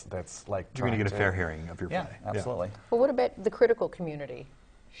that's like You're going to trying get a fair hearing of your Yeah, play. absolutely. Well, what about the critical community?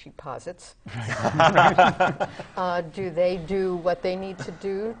 She posits. Do they do what they need to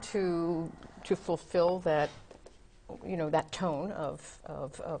do to fulfill that, that tone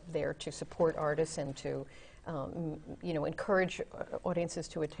of there to support artists and to encourage audiences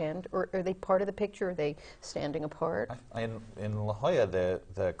to attend? Or are they part of the picture? Are they standing apart? In La Jolla,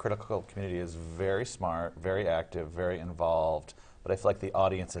 the critical community is very smart, very active, very involved, but I feel like the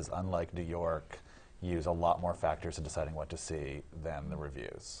audiences, unlike New York, use a lot more factors in deciding what to see than the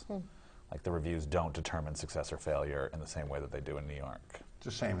reviews. Like the reviews don't determine success or failure in the same way that they do in New York. It's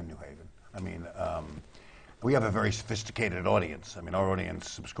the same in New Haven. I mean, we have a very sophisticated audience. I mean, our audience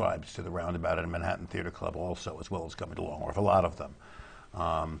subscribes to the Roundabout and Manhattan Theater Club also, as well as coming to Long Wharf, a lot of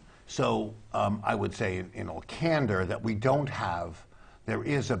them. So I would say in all candor that we don't have, there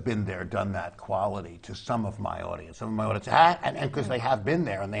is a been there, done that quality to some of my audience. Some of my audience, and because they have been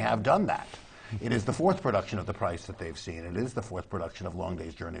there and they have done that. It is the fourth production of The Price that they've seen. It is the fourth production of Long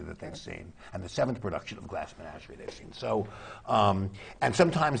Day's Journey that they've seen, and the seventh production of Glass Menagerie they've seen. So, and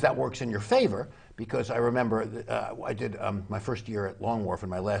sometimes that works in your favor, because I remember I did my first year at Long Wharf and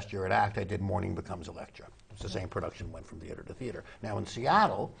my last year at ACT, I did Morning Becomes Electra. It's the same production, went from theater to theater. Now in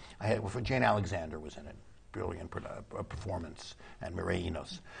Seattle, Jane Alexander was in it. Brilliant performance, and Mireille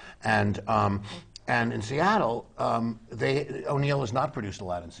Enos. And in Seattle, O'Neill has not produced a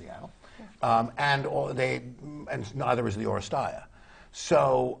lot in Seattle. And neither is the Oresteia.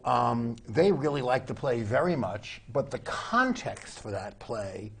 So they really liked the play very much, but the context for that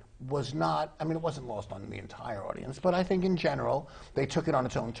play was not, I mean, it wasn't lost on the entire audience, but I think in general, they took it on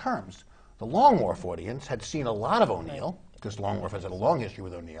its own terms. The Long Wharf audience had seen a lot of O'Neill, because Long Wharf has had a long history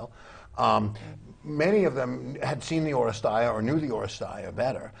with O'Neill. Many of them had seen the Oresteia or knew the Oresteia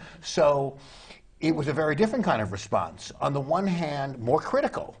better. So it was a very different kind of response. On the one hand, more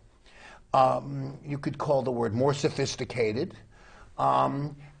critical. You could call the word more sophisticated,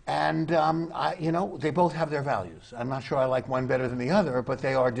 they both have their values. I'm not sure I like one better than the other, but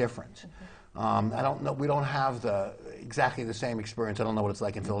they are different. I don't know. We don't have exactly the same experience. I don't know what it's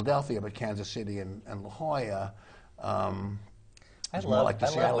like in Philadelphia, but Kansas City and La Jolla. I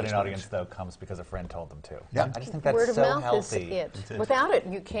love when an audience though comes because a friend told them to. Yeah. I just think that's Word of so mouth healthy. is it. Without it,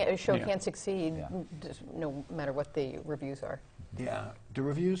 a show Yeah. can't succeed, no matter what the reviews are. Yeah. Do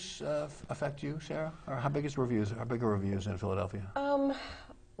reviews affect you, Sarah? Or how big are reviews in Philadelphia?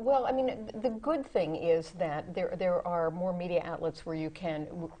 Well, I mean, the good thing is that there are more media outlets where you can,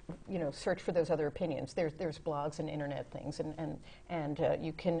 search for those other opinions. There's blogs and internet things, and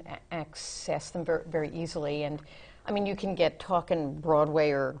you can access them very, very easily. And I mean, you can get Talkin'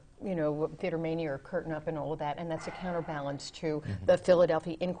 Broadway or Theater Mania or Curtain Up and all of that, and that's a counterbalance to the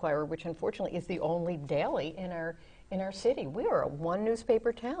Philadelphia Inquirer, which unfortunately is the only daily in our city. We are a one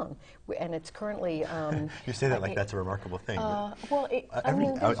newspaper town, and it's currently. You say that like that's a remarkable thing. Well,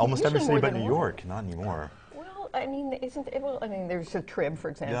 almost every city but New one. York, not anymore. Well, I mean, isn't it? Well, I mean, there's the Trib,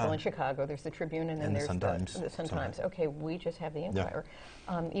 for example, Yeah. in Chicago. There's the Tribune, and then And the there's Sun-Times. the Sun-Times. Okay, we just have the Inquirer.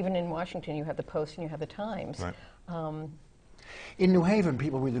 Even in Washington, you have the Post and you have the Times. Right. In New Haven,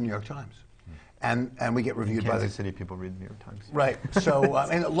 people read the New York Times. And we get reviewed by the Kansas City people read the New York Times. Right. So,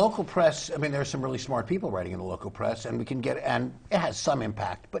 and the local press, I mean, there's some really smart people writing in the local press, and and it has some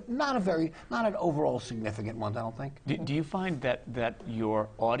impact, but not an overall significant one, I don't think. Do you find that your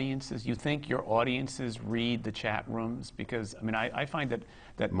audiences, you think your audiences read the chat rooms? Because, I mean, I find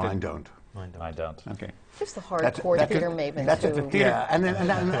that Mine don't. I don't. Okay. Just the hardcore theater mavens That's who. yeah, and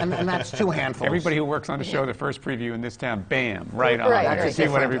that's two handfuls. Everybody who works on the show, the first preview in this town, bam, right on. Right, I can right. see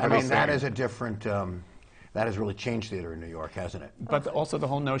what I everybody's mean, that saying. is a different, that has really changed theater in New York, hasn't it? But also the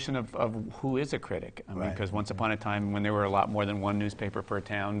whole notion of who is a critic. I mean, Right. because once upon a time when there were a lot more than one newspaper per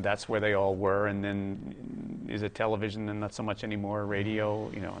town, that's where they all were. And then is it television and not so much anymore,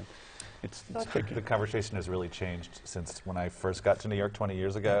 radio, It's tricky. The conversation has really changed since when I first got to New York 20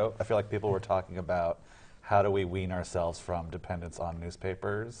 years ago. I feel like people were talking about how do we wean ourselves from dependence on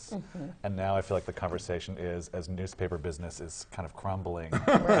newspapers? And now I feel like the conversation is, as newspaper business is kind of crumbling,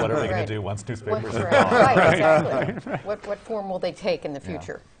 what are we going to do once newspapers are gone? Right, exactly. What form will they take in the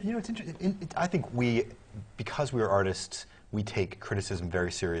future? It's interesting. I think because we are artists, we take criticism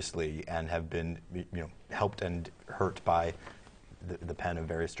very seriously and have been, helped and hurt by the pen of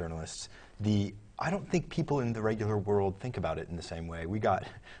various journalists. I don't think people in the regular world think about it in the same way.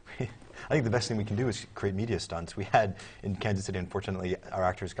 I think the best thing we can do is create media stunts. We had in Kansas City, unfortunately, our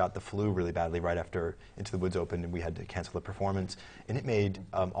actors got the flu really badly right after Into the Woods opened, and we had to cancel the performance. And it made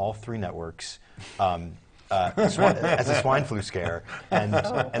all three networks as a swine flu scare. And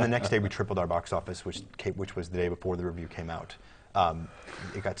the next day we tripled our box office, which was the day before the review came out.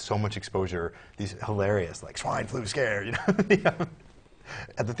 It got so much exposure. These hilarious, like swine flu scare,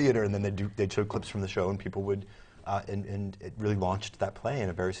 at the theater, and then they'd show clips from the show, and people would, and it really launched that play in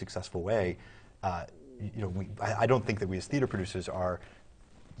a very successful way. I don't think that we as theater producers are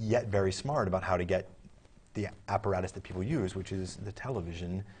yet very smart about how to get the apparatus that people use, which is the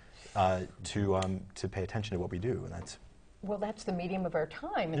television, to pay attention to what we do, and that's. Well, that's the medium of our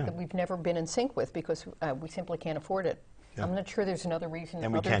time Yeah. that we've never been in sync with because we simply can't afford it. Yeah. I'm not sure there's another reason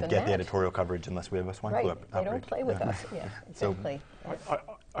And we other can't than get the that. editorial coverage unless we have a swine flu Right, they don't outbreak. play with Yeah. us. Yeah, So- exactly.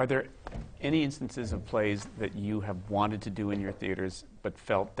 Are there any instances of plays that you have wanted to do in your theaters but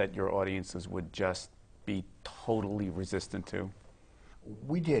felt that your audiences would just be totally resistant to?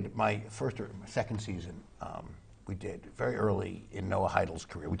 We did my first or second season. We did very early in Noah Heidel's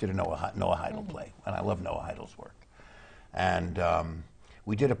career. We did a Noah Heidel play, and I love Noah Heidel's work. And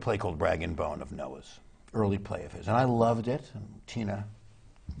we did a play called Rag and Bone of Noah's, early play of his, and I loved it. And Tina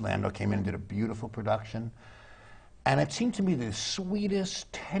Lando came in and did a beautiful production. And it seemed to me the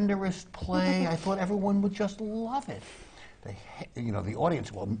sweetest, tenderest play. I thought everyone would just love it. The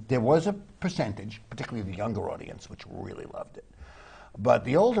audience, well, there was a percentage, particularly the younger audience, which really loved it. But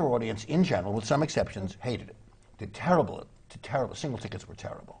the older audience, in general, with some exceptions, hated it. Did terrible. Single tickets were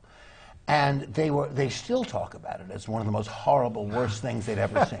terrible. And they still talk about it as one of the most horrible, worst things they'd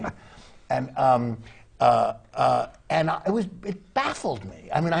ever seen. And it baffled me.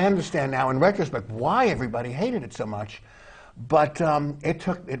 I mean, I understand now in retrospect why everybody hated it so much, but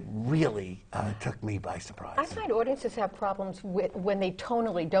it really took me by surprise. I find audiences have problems when they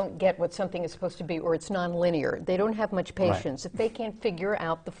tonally don't get what something is supposed to be or it's nonlinear. They don't have much patience. If they can't figure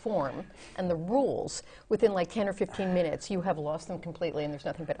out the form and the rules within like 10 or 15 minutes, you have lost them completely and there's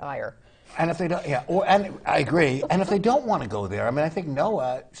nothing but ire. And if they don't, and I agree. And if they don't want to go there, I mean, I think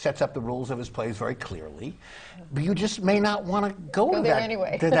Noah sets up the rules of his plays very clearly, but you just may not want to go to there that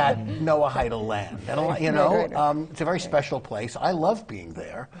anyway. to that Noah Heidel land. And, Right. it's a very special place. I love being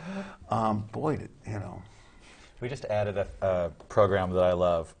there. We just added a program that I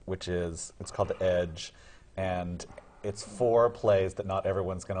love, which is, it's called The Edge, and it's 4 plays that not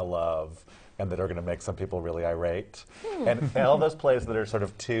everyone's going to love and that are going to make some people really irate. And all those plays that are sort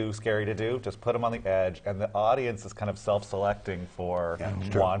of too scary to do, just put them on the edge, and the audience is kind of self-selecting for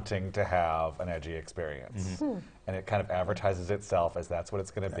wanting to have an edgy experience. And it kind of advertises itself as that's what it's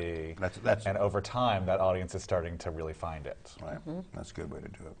going to be. And over time, that audience is starting to really find it. Right. That's a good way to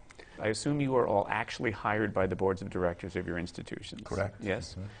do it. I assume you are all actually hired by the boards of directors of your institutions. Correct.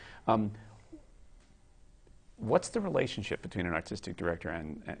 Yes. What's the relationship between an artistic director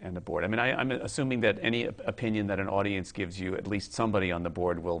and the board? I mean, I'm assuming that any opinion that an audience gives you, at least somebody on the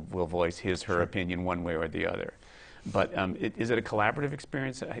board will voice her opinion one way or the other. But is it a collaborative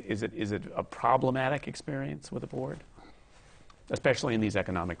experience? Is it a problematic experience with the board? Especially in these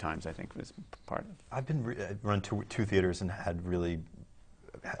economic times, I think, is part of it. I've been run two theaters and have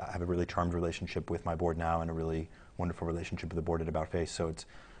a really charmed relationship with my board now and a really wonderful relationship with the board at About Face. So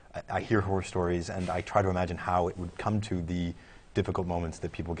I hear horror stories and I try to imagine how it would come to the difficult moments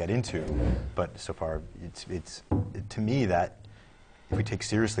that people get into. But so far, it's to me that if we take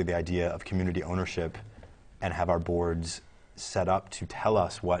seriously the idea of community ownership and have our boards set up to tell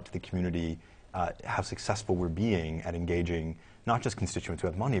us what the community, how successful we're being at engaging not just constituents who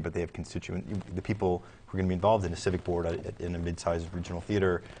have money, but they have the people who are going to be involved in a civic board in a mid-sized regional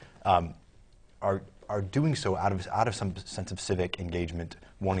theater are doing so out of some sense of civic engagement,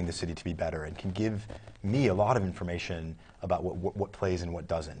 wanting the city to be better, and can give me a lot of information about what plays and what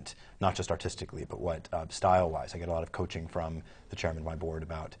doesn't, not just artistically, but what style-wise. I get a lot of coaching from the chairman of my board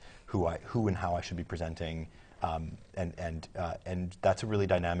about who and how I should be presenting, and that's a really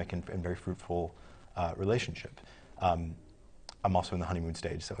dynamic and very fruitful relationship. I'm also in the honeymoon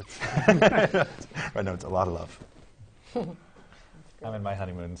stage, so it's right now it's a lot of love. I'm in my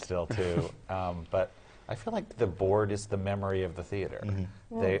honeymoon still, too. But I feel like the board is the memory of the theater.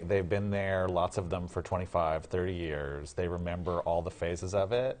 They've been there, lots of them, for 25, 30 years. They remember all the phases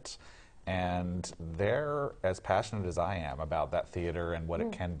of it. And they're as passionate as I am about that theater and what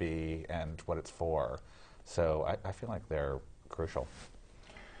it can be and what it's for. So I feel like they're crucial.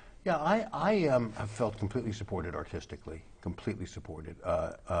 Yeah, I have felt completely supported artistically, completely supported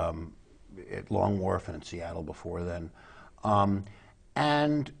at Long Wharf and in Seattle before then.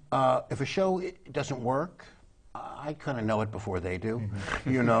 And if a show doesn't work, I kind of know it before they do,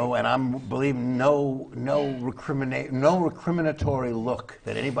 and I'm believe no recriminatory look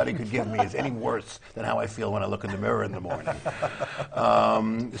that anybody could give me is any worse than how I feel when I look in the mirror in the morning.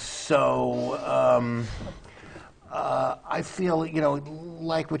 I feel,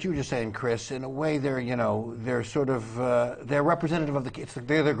 like what you were just saying, Chris. In a way, they're sort of they're representative of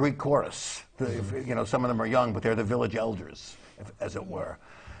they're the Greek chorus. Some of them are young, but they're the village elders, as it were,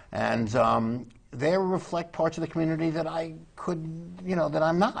 and they reflect parts of the community that that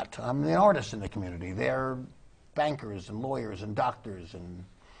I'm not. I'm the artist in the community. They're bankers and lawyers and doctors, and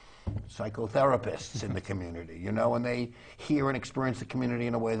psychotherapists in the community, you know, and they hear and experience the community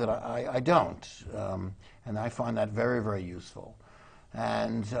in a way that I don't. And I find that very, very useful.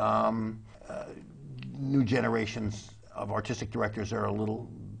 And new generations of artistic directors are a little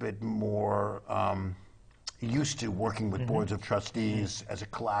bit more used to working with boards of trustees as a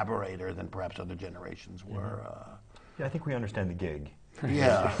collaborator than perhaps other generations were. Yeah, I think we understand the gig.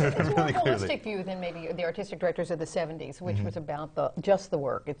 Yeah. It's a more Really clearly. holistic view than maybe the artistic directors of the 70s, which was about just the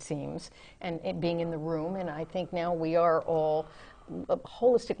work, it seems, and it being in the room. And I think now we are all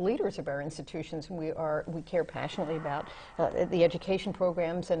holistic leaders of our institutions, and we care passionately about the education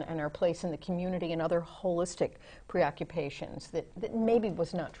programs and our place in the community and other holistic preoccupations that maybe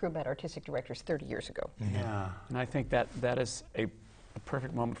was not true about artistic directors 30 years ago. Yeah. And I think that is a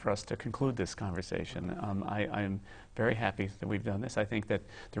perfect moment for us to conclude this conversation. I am very happy that we've done this. I think that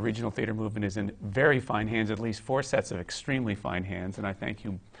the regional theater movement is in very fine hands, at least 4 sets of extremely fine hands, and I thank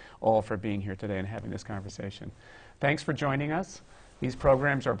you all for being here today and having this conversation. Thanks for joining us. These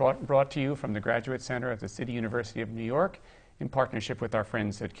programs are brought to you from the Graduate Center of the City University of New York in partnership with our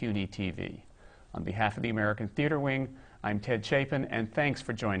friends at CUNY TV. On behalf of the American Theater Wing, I'm Ted Chapin, and thanks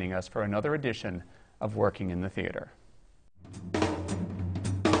for joining us for another edition of Working in the Theater.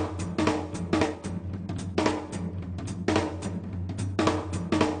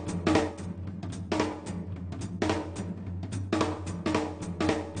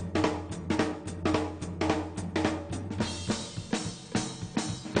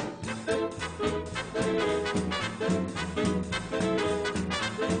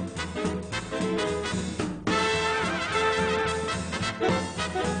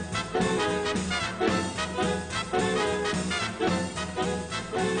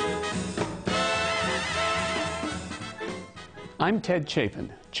 I'm Ted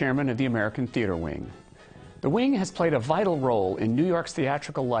Chapin, chairman of the American Theater Wing. The Wing has played a vital role in New York's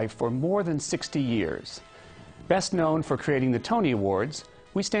theatrical life for more than 60 years. Best known for creating the Tony Awards,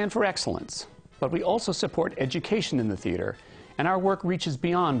 we stand for excellence, but we also support education in the theater, and our work reaches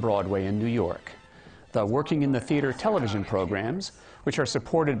beyond Broadway in New York. The Working in the Theater television programs, which are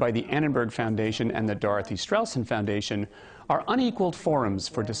supported by the Annenberg Foundation and the Dorothy Strelsin Foundation, are unequaled forums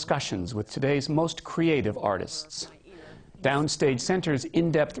for discussions with today's most creative artists. Downstage Center's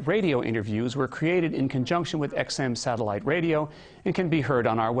in-depth radio interviews were created in conjunction with XM Satellite Radio and can be heard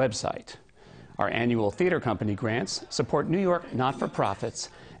on our website. Our annual theater company grants support New York not-for-profits,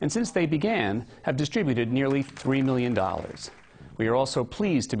 and since they began, have distributed nearly $3 million. We are also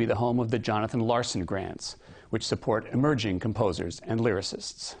pleased to be the home of the Jonathan Larson Grants, which support emerging composers and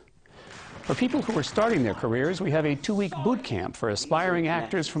lyricists. For people who are starting their careers, we have a 2-week boot camp for aspiring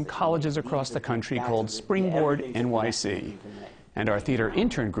actors from colleges across the country called Springboard NYC. And our theater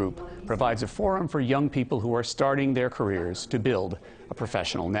intern group provides a forum for young people who are starting their careers to build a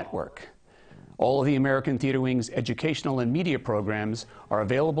professional network. All of the American Theater Wing's educational and media programs are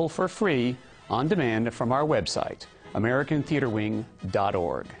available for free on demand from our website,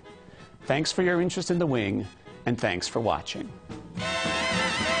 americantheaterwing.org. Thanks for your interest in the Wing, and thanks for watching.